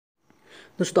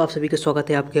दोस्तों आप सभी का स्वागत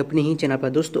है आपके अपने ही चैनल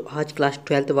पर। दोस्तों आज क्लास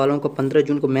 12th वालों को 15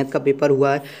 जून को मैथ का पेपर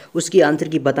हुआ है, उसकी आंसर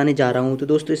की बताने जा रहा हूं। तो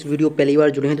दोस्तों इस वीडियो पहली बार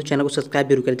जुड़े हैं तो चैनल को सब्सक्राइब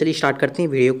जरूर करें। चलिए स्टार्ट करते हैं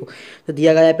वीडियो को। तो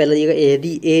दिया गया है, पहला दिया गया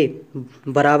यदि ए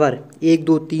बराबर 1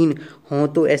 2 3 हों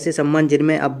तो ऐसे संबंध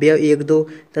जिनमें अवयव 1 2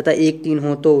 तथा 1 3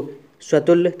 हो तो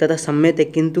स्वतुल्य तथा सम्मित है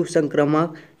किंतु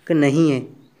संक्रामक नहीं है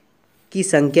की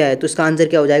संख्या है। तो इसका आंसर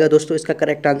क्या हो जाएगा दोस्तों? इसका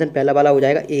करेक्ट आंसर पहला वाला हो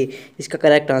जाएगा ए, इसका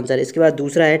करेक्ट आंसर। इसके बाद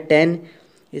दूसरा है 10।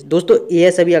 दोस्तों ये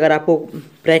सभी अगर आपको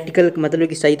प्रैक्टिकल मतलब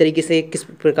कि सही तरीके से किस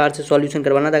प्रकार से सॉल्यूशन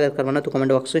करवाना था, अगर करवाना तो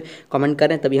कमेंट बॉक्स में कमेंट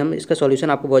करें, तभी हम इसका सॉल्यूशन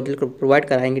आपको बहुत जल्द प्रोवाइड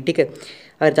कराएंगे। ठीक है,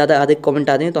 अगर ज़्यादा अधिक कमेंट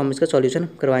आते हैं तो हम इसका सॉल्यूशन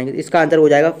करवाएंगे। इसका आंसर हो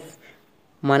जाएगा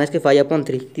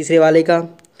 -5/3। तीसरे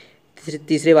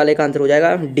वाले का आंसर हो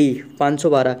जाएगा डी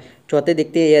 512। चौथे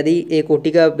देखते हैं, यदि एक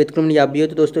कोटि का व्युत्क्रम यावी हो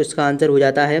तो दोस्तों इसका आंसर हो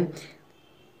जाता है,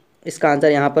 इसका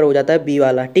आंसर यहाँ पर हो जाता है बी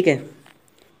वाला। ठीक है,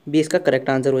 बी इसका करेक्ट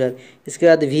आंसर हो जाता है। इसके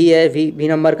बाद वी है, वी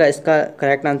नंबर का, इसका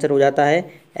करेक्ट आंसर हो जाता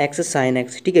है एक्स साइन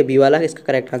एक्स। ठीक है, बी वाला इसका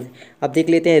करेक्ट आंसर। अब देख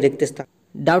लेते हैं रिक्त स्थान।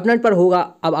 डाउटनेट पर होगा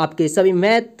अब आपके सभी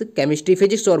मैथ, केमिस्ट्री,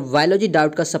 फिजिक्स और बायोलॉजी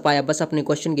डाउट का सफाया। बस अपने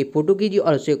क्वेश्चन की फोटो कीजिए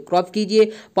और उसे क्रॉप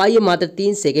कीजिए, पाइए मात्र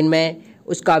 3 सेकंड में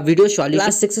उसका वीडियो सॉल्यूशन।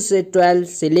 क्लास 6 से 12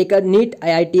 से लेकर नीट,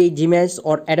 IIT, GMAS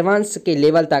और एडवांस के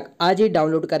लेवल तक आज ही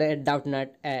डाउनलोड करें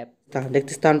डाउटनेट ऐप। रिक्त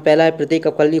स्थान पहला है, प्रत्येक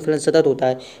अवकलनीय फलन सतत होता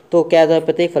है। तो क्या होता है?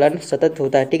 प्रत्येक फलन सतत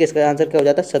होता है। ठीक है, इसका आंसर क्या हो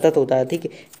जाता है? सतत होता है। ठीक है,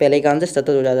 पहले का आंसर सतत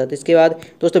हो जाता है। तो इसके बाद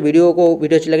दोस्तों वीडियो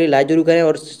अच्छी लगी लाइक जरूर करें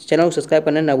और चैनल को सब्सक्राइब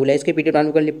करना ना भूलें। इसके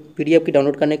PDF की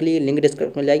डाउनलोड करने के लिए लिंक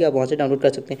डिस्क्रिप्शन में जाएगी, आप वहाँ से डाउनलोड कर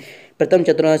सकते हैं। प्रथम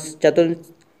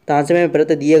चतुर्थांश में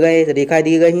वृत्त दिए गए, रेखाएं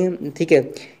दी गई हैं। ठीक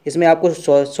है, इसमें आपको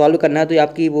सॉल्व करना है। तो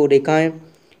आपकी वो रेखाएं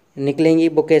निकलेंगी,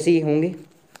 वो कैसी होंगी?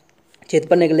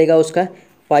 क्षेत्रफल निकलेगा उसका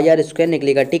πr²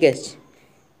 निकलेगा। ठीक है,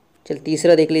 चल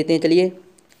तीसरा देख लेते हैं। चलिए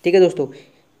ठीक है दोस्तों,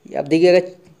 अब देखिएगा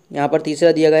यहाँ पर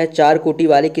तीसरा दिया गया है, 4 कोटि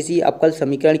वाले किसी अवकल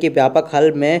समीकरण के व्यापक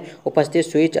हल में उपस्थित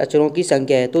शेष अचरों की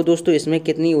संख्या है। तो दोस्तों इसमें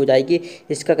कितनी हो जाएगी?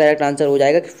 इसका करेक्ट आंसर हो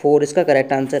जाएगा कि 4 इसका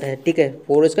करेक्ट आंसर है। ठीक है,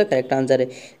 4 इसका करेक्ट आंसर है।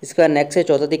 इसका नेक्स्ट है,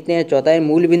 चौथा देखते हैं। चौथा है,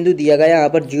 मूल बिंदु दिया गया यहाँ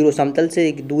पर 0, समतल से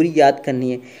एक दूरी याद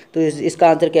करनी है। तो इसका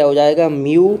आंसर क्या हो जाएगा?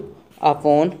 μ/v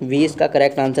इसका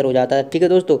करेक्ट आंसर हो जाता है। ठीक है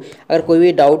दोस्तों, अगर कोई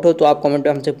भी डाउट हो तो आप कमेंट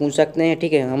में हमसे पूछ सकते हैं।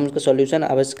 ठीक है, हम उसका सॉल्यूशन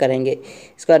अवश्य करेंगे।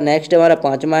 इसका नेक्स्ट हमारा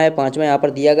पाँचवा है। पाँचवा यहाँ पर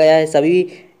दिया गया है,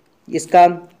 सभी इसका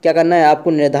क्या करना है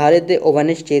आपको? निर्धारित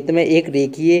उभयनिष्ठ क्षेत्र में एक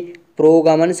रेखीय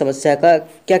प्रोगमन समस्या का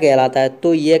क्या कहलाता है?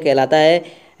 तो यह कहलाता है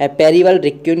पेरिवल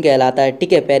रिक्यून कहलाता है।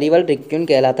 ठीक है, पेरिवल रिक्यून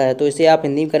कहलाता है। तो इसे आप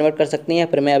हिंदी में कन्वर्ट कर सकते हैं,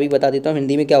 फिर मैं अभी बता देता हूँ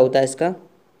हिंदी में क्या होता है इसका।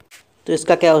 तो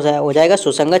इसका क्या हो जाएगा?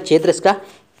 सुसंगत क्षेत्र इसका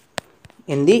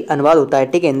हिंदी अनुवाद होता है।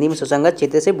 ठीक है, हिंदी में सुसंगत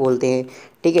क्षेत्र से बोलते हैं।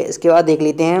 ठीक है, इसके बाद देख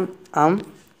लेते हैं हम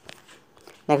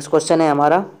नेक्स्ट क्वेश्चन है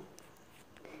हमारा,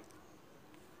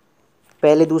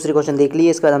 पहले दूसरे क्वेश्चन देख लिए,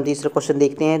 इसके बाद हम तीसरा क्वेश्चन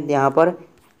देखते हैं यहाँ पर।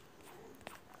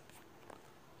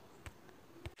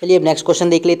 चलिए अब नेक्स्ट क्वेश्चन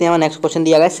देख लेते हैं। नेक्स्ट क्वेश्चन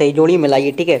दिया गया है, सही जोड़ी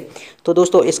मिलाइए। ठीक है, तो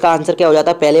दोस्तों इसका आंसर क्या हो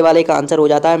जाता है? पहले वाले का आंसर हो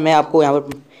जाता है, मैं आपको यहाँ पर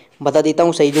बता देता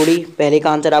हूँ। सही जोड़ी पहले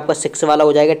का आंसर आपका 6 वाला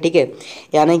हो जाएगा। ठीक है,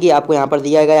 यानी कि आपको यहाँ पर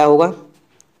दिया गया होगा,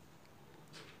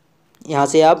 यहाँ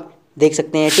से आप देख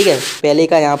सकते हैं। ठीक है, पहले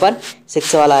का यहाँ पर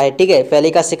 6 वाला है। ठीक है,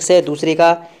 पहले का 6 है, दूसरे का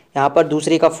यहाँ पर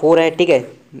दूसरे का 4 है। ठीक है,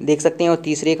 देख सकते हैं, और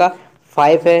तीसरे का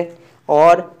 5 है,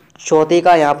 और चौथे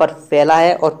का यहाँ पर पहला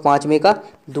है, और पाँचवें का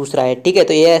दूसरा है। ठीक है,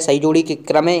 तो ये सही जोड़ी के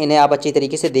क्रम है, इन्हें आप अच्छी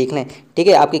तरीके से देख लें। ठीक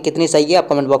है, आपकी कितनी सही है आप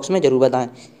कमेंट बॉक्स में जरूर बताएं।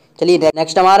 चलिए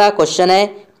नेक्स्ट हमारा क्वेश्चन है,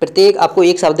 प्रत्येक आपको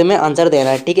एक शब्द में आंसर देना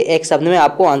है। ठीक है, एक शब्द में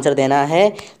आपको आंसर देना है।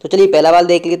 तो चलिए पहला वाला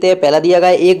देख लेते हैं। पहला दिया गया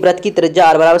है, एक वृत्त की त्रिज्या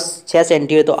r बराबर 6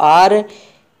 सेंटीमीटर, तो r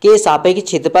के सापेक्ष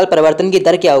क्षेत्रफल परिवर्तन की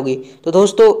दर क्या होगी? तो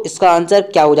दोस्तों इसका आंसर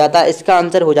क्या हो जाता है? इसका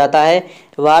आंसर हो जाता है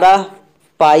 12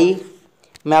 पाई।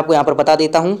 मैं आपको यहाँ पर बता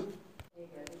देता हूँ।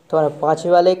 तो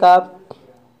पाँचवें वाले का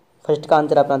फर्स्ट का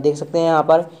आंसर अपना देख सकते हैं, यहाँ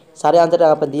पर सारे आंसर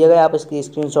यहाँ पर दिए गए, आप इसकी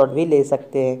स्क्रीनशॉट भी ले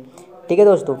सकते हैं। ठीक है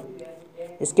दोस्तों,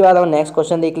 इसके बाद हम नेक्स्ट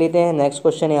क्वेश्चन देख लेते हैं। नेक्स्ट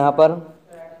क्वेश्चन यहाँ पर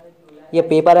ये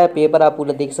पेपर है, पेपर आप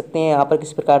पूरा देख सकते हैं यहाँ पर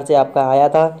किस प्रकार से आपका आया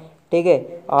था। ठीक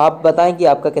है, आप बताएं कि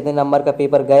आपका कितने नंबर का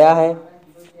पेपर गया है।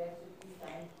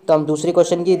 तो हम दूसरे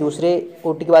क्वेश्चन की दूसरे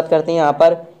कोटि की बात करते हैं। यहाँ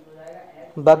पर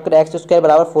वक्र x²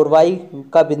 बराबर 4y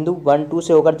का बिंदु 1 2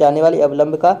 से होकर जाने वाली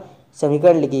अवलंब का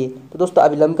समीकरण लिखिए। तो दोस्तों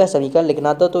अवलंब का समीकरण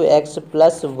लिखना था, तो x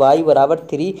 + y बराबर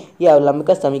 3 ये अवलंब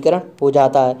का समीकरण हो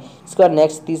जाता है। इसका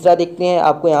नेक्स्ट तीसरा देखते हैं।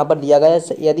 आपको यहाँ पर दिया गया है,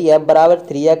 यदि f बराबर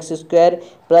 3x²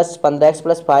 + 15x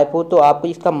 + 5 हो तो आपको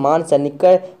इसका मान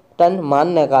सन्निकटन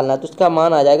मान निकालना। तो इसका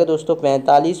मान आ जाएगा दोस्तों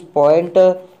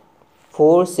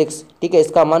 45.46। ठीक है,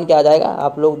 इसका मान क्या आ जाएगा?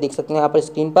 आप लोग देख सकते हैं यहाँ पर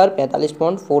स्क्रीन पर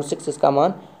 45.46 इसका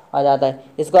मान आ जाता है।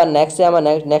 इसका नेक्स्ट है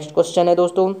हमारा नेक्स्ट क्वेश्चन है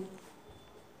दोस्तों,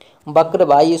 वक्र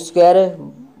y²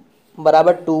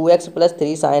 बराबर 2x +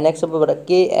 3 sin x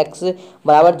के x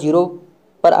बराबर 0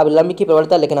 पर अवलंबी की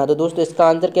प्रवणता लिखना। तो दोस्तों इसका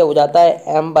आंसर क्या हो जाता है,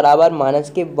 m बराबर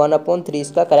 -1/3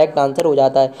 इसका करेक्ट आंसर हो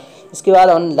जाता है। इसके बाद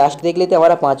हम लास्ट देख लेते हैं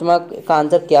हमारा पाँचवा का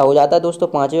आंसर क्या हो जाता है। दोस्तों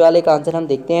पाँचवें वाले का आंसर हम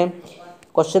देखते हैं।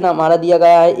 क्वेश्चन हमारा दिया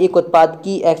गया है, एक उत्पाद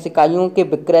की x इकाइयों के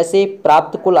विक्रय से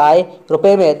प्राप्त कुल आय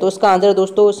रुपए में है। तो इसका आंसर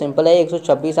दोस्तों सिंपल है,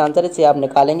 126 आंसर से आप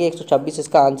निकालेंगे, 126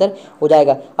 इसका आंसर हो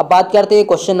जाएगा। अब बात करते हैं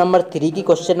क्वेश्चन नंबर 3 की।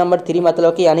 क्वेश्चन नंबर 3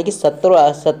 मतलब कि यानी कि सत्य और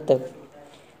असत्य,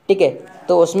 ठीक है।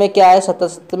 तो उसमें क्या है, सत्य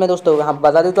सत्य में दोस्तों हम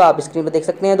बता दें तो आप स्क्रीन पर देख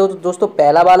सकते हैं। दोस्तों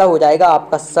पहला वाला हो जाएगा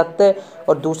आपका सत्य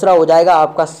और दूसरा हो जाएगा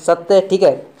आपका सत्य, ठीक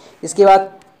है। इसके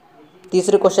बाद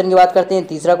तीसरे क्वेश्चन की बात करते हैं।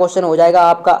 तीसरा क्वेश्चन हो जाएगा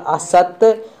आपका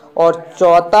असत्य और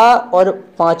चौथा और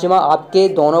पांचवा आपके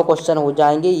दोनों क्वेश्चन हो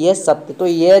जाएंगे ये सत्य। तो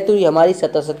ये तो हमारी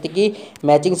सत्य सत्य की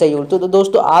मैचिंग सही होगी। तो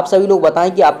दोस्तों आप सभी लोग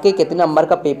बताएं कि आपके कितने नंबर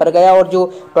का पेपर गया और जो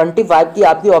 25 की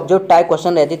आपकी ऑब्जेक्ट टाइप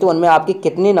क्वेश्चन रहती तो उनमें आपके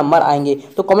कितने नंबर आएंगे।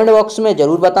 तो कमेंट बॉक्स में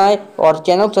जरूर बताएं और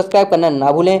चैनल को सब्सक्राइब करना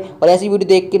ना भूलें। और ऐसी वीडियो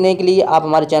देखने के लिए आप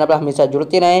हमारे चैनल पर हमेशा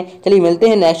जुड़ते रहें। चलिए मिलते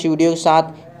हैं नेक्स्ट वीडियो के साथ,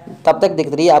 तब तक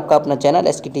देखते रहिए आपका अपना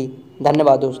चैनल SKT।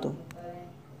 धन्यवाद दोस्तों।